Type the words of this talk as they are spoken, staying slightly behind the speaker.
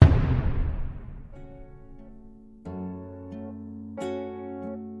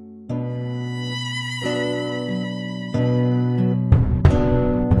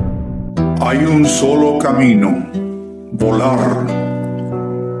Hay un solo camino, volar,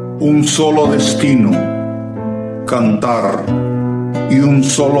 un solo destino, cantar, y un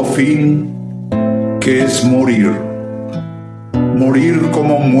solo fin, que es morir. Morir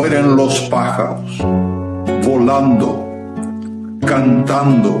como mueren los pájaros, volando,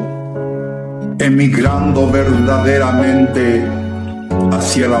 cantando, emigrando verdaderamente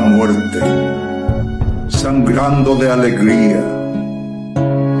hacia la muerte, sangrando de alegría,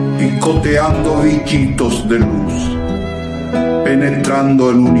 picoteando bichitos de luz, penetrando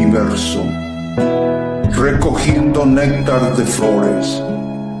el universo, recogiendo néctar de flores,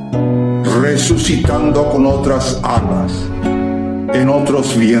 resucitando con otras alas, en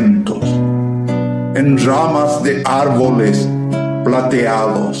otros vientos, en ramas de árboles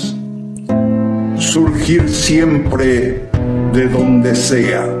plateados, surgir siempre de donde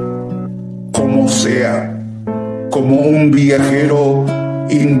sea, como un viajero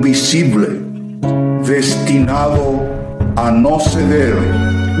invisible, destinado a no ceder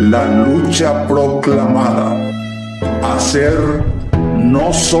la lucha proclamada, a ser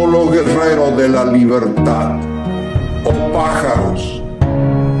no solo guerrero de la libertad. Oh pájaros,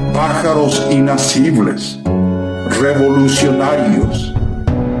 pájaros inacibles, revolucionarios,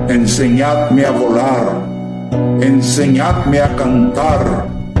 enseñadme a volar, enseñadme a cantar,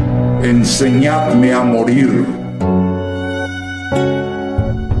 enseñadme a morir.